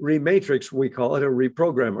rematrix, we call it, or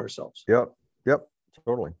reprogram ourselves. Yep,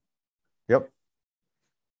 totally. Yep.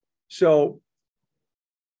 So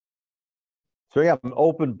yeah, an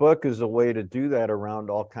open book is a way to do that around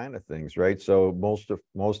all kind of things, right? So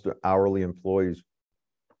most hourly employees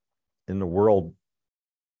in the world,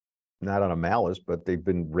 not on a malice, but they've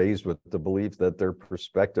been raised with the belief that their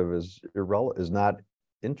perspective is not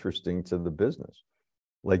interesting to the business.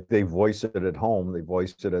 Like, they voice it at home, they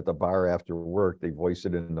voice it at the bar after work, they voice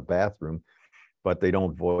it in the bathroom, but they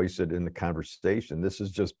don't voice it in the conversation. This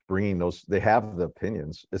is just bringing those, they have the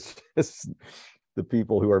opinions. It's just the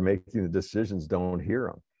people who are making the decisions don't hear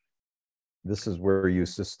them. This is where you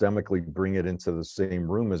systemically bring it into the same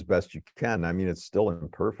room as best you can. I mean, it's still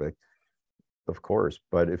imperfect, of course,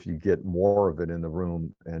 but if you get more of it in the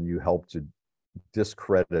room and you help to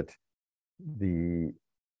discredit the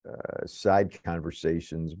side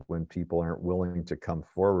conversations when people aren't willing to come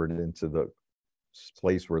forward into the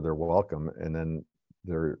place where they're welcome, and then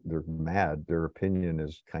they're mad. Their opinion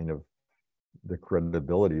is kind of, the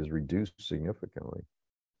credibility is reduced significantly.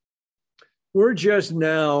 We're just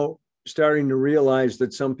now starting to realize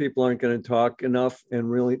that some people aren't going to talk enough and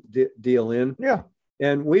really deal in. Yeah.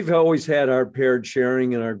 And we've always had our paired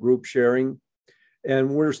sharing and our group sharing, and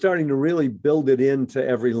we're starting to really build it into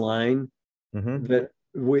every line, that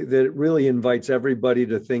it really invites everybody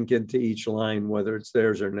to think into each line, whether it's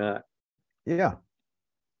theirs or not. Yeah.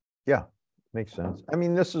 Yeah. Makes sense. I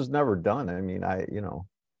mean, this is never done. I mean,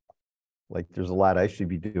 like there's a lot I should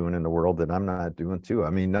be doing in the world that I'm not doing too. I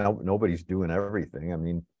mean, nobody's doing everything. I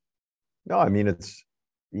mean, no, I mean, it's,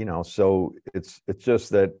 so it's just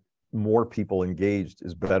that more people engaged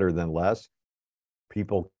is better than less.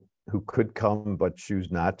 People who could come but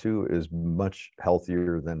choose not to is much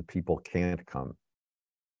healthier than people can't come.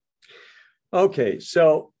 Okay,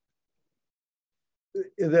 so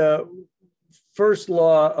the first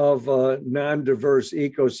law of a non-diverse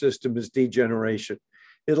ecosystem is degeneration.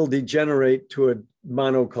 It'll degenerate to a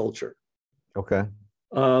monoculture. Okay.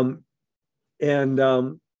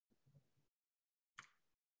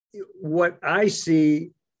 What I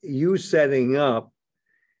see you setting up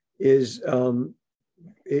is a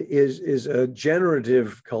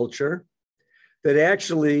generative culture that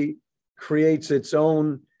actually creates its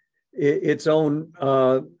own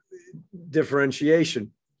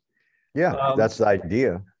differentiation. Yeah, that's the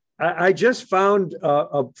idea. I just found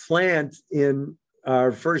a plant in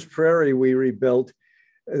our first prairie we rebuilt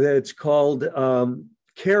that's called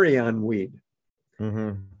carrion weed.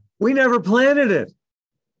 We never planted it.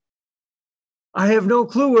 I have no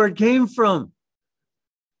clue where it came from,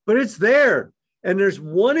 but it's there. And there's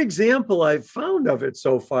one example I've found of it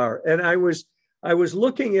so far. And I was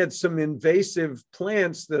looking at some invasive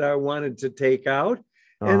plants that I wanted to take out.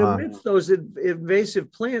 And amidst those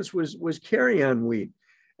invasive plants was carrion weed.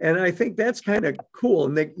 And I think that's kind of cool.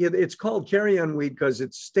 And it's called carrion weed because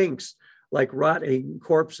it stinks like rotting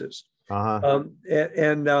corpses. And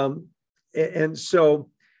so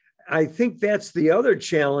I think that's the other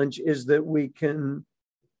challenge, is that we can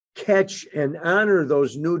catch and honor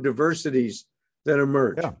those new diversities that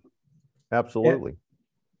emerge. Yeah, absolutely.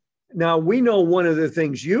 Now, we know one of the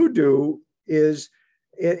things you do is,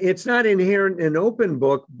 it's not inherent in open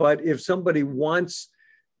book, but if somebody wants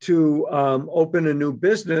to open a new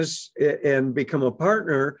business and become a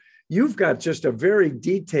partner, you've got just a very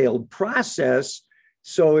detailed process.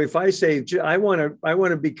 So if I say, I want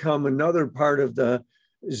to become another part of the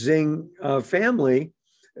Zing family,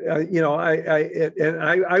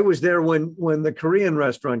 I was there when the Korean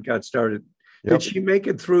restaurant got started. Yep. Did she make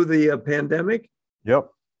it through the pandemic?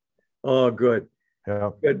 Yep. Oh, good.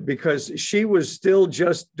 Yeah. Good, because she was still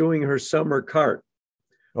just doing her summer cart.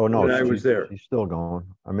 Oh no, I was there. She's still going.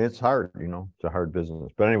 I mean, it's hard, it's a hard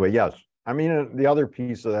business. But anyway, yes. I mean, the other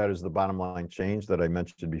piece of that is the bottom line change that I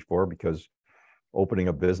mentioned before, because opening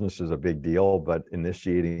a business is a big deal, but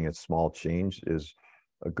initiating a small change is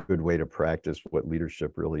a good way to practice what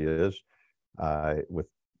leadership really is, with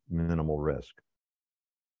minimal risk.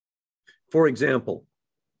 For example?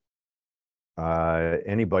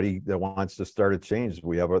 Anybody that wants to start a change,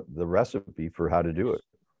 we have the recipe for how to do it.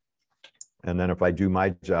 And then if I do my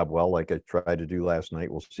job well, like I tried to do last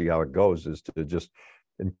night, we'll see how it goes, is to just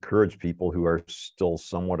encourage people who are still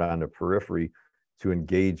somewhat on the periphery to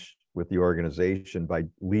engage with the organization by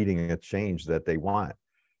leading a change that they want,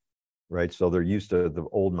 right? So they're used to the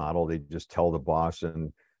old model. They just tell the boss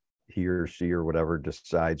and he or she or whatever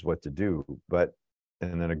decides what to do.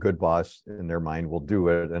 And then a good boss in their mind will do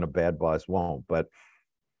it and a bad boss won't. But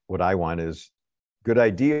what I want is, good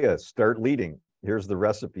idea, start leading. Here's the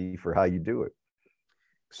recipe for how you do it.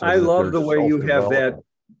 So I love the way you have that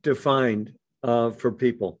defined for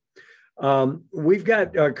people. We've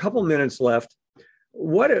got a couple minutes left.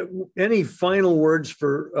 Any final words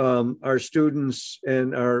for our students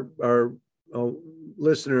and our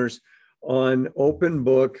listeners on open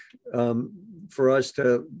book for us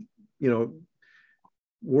to,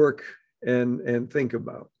 work and think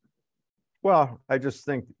about? Well, I just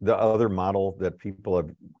think the other model that people are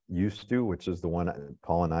used to, which is the one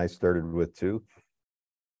Paul and I started with too,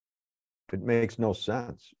 it makes no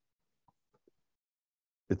sense.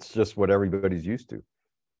 It's just what everybody's used to.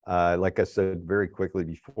 Like I said very quickly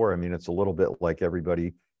before, I mean, it's a little bit like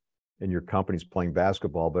everybody in your company's playing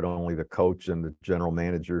basketball, but only the coach and the general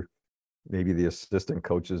manager, maybe the assistant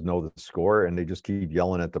coaches know the score, and they just keep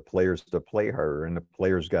yelling at the players to play harder. And the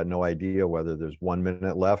players got no idea whether there's 1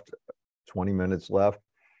 minute left, 20 minutes left,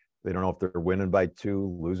 They don't know if they're winning by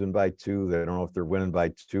 2, losing by 2. They don't know if they're winning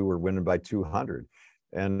by 2 or winning by 200.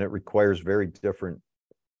 And it requires very different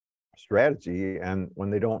strategy. And when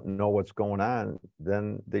they don't know what's going on,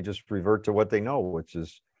 then they just revert to what they know, which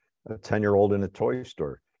is a 10-year-old in a toy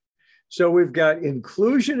store. So we've got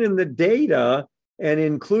inclusion in the data and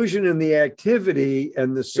inclusion in the activity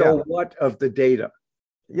and the what of the data.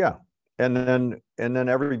 Yeah. And then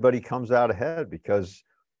everybody comes out ahead because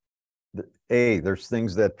there's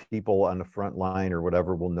things that people on the front line or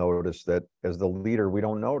whatever will notice that as the leader, we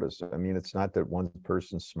don't notice. I mean, it's not that one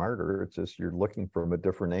person's smarter. It's just you're looking from a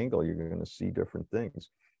different angle. You're going to see different things.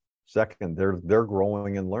 Second, they're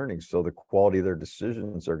growing and learning. So the quality of their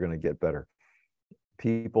decisions are going to get better.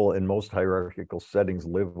 People in most hierarchical settings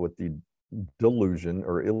live with the delusion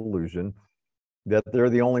or illusion that they're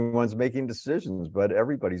the only ones making decisions, but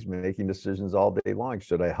everybody's making decisions all day long.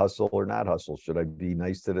 Should I hustle or not hustle? Should I be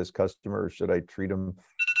nice to this customer or should I treat them,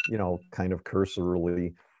 kind of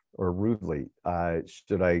cursorily or rudely?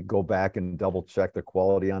 Should I go back and double check the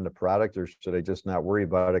quality on the product or should I just not worry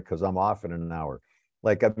about it because I'm off in an hour?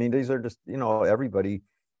 These are just, everybody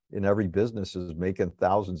in every business is making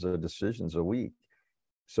thousands of decisions a week.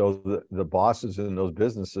 So the bosses in those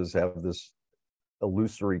businesses have this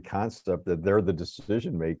illusory concept that they're the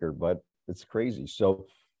decision maker, but it's crazy. So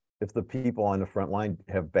if the people on the front line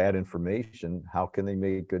have bad information, how can they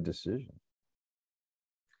make good decisions?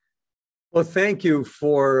 Well, thank you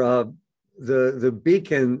for the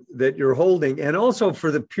beacon that you're holding and also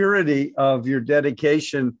for the purity of your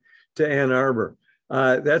dedication to Ann Arbor.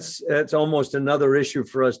 That's almost another issue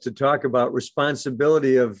for us to talk about,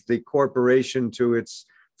 responsibility of the corporation to its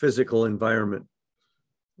physical environment.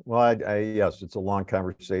 Well, yes, it's a long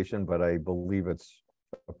conversation, but I believe it's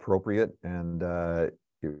appropriate. And it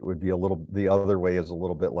would be the other way is a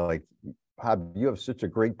little bit like, Bob, you have such a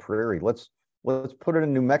great prairie. Let's put it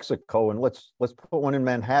in New Mexico and let's put one in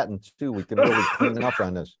Manhattan too. We can really clean up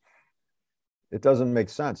on this. It doesn't make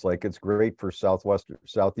sense. Like it's great for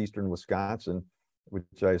southeastern Wisconsin,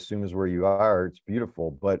 which I assume is where you are. It's beautiful,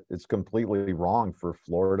 but it's completely wrong for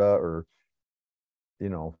Florida or,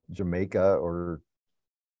 Jamaica or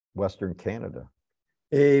Western Canada.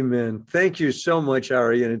 Amen. Thank you so much,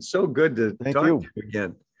 Ari. And it's so good to talk to you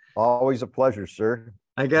again. Always a pleasure, sir.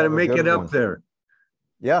 I got to make it up there.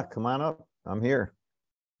 Yeah, come on up. I'm here.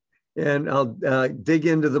 And I'll dig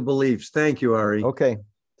into the beliefs. Thank you, Ari. Okay.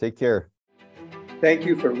 Take care. Thank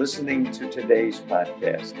you for listening to today's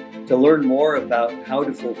podcast. To learn more about how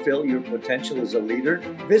to fulfill your potential as a leader,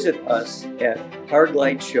 visit us at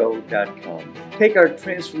hardlightshow.com. Take our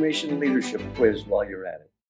transformation leadership quiz while you're at it.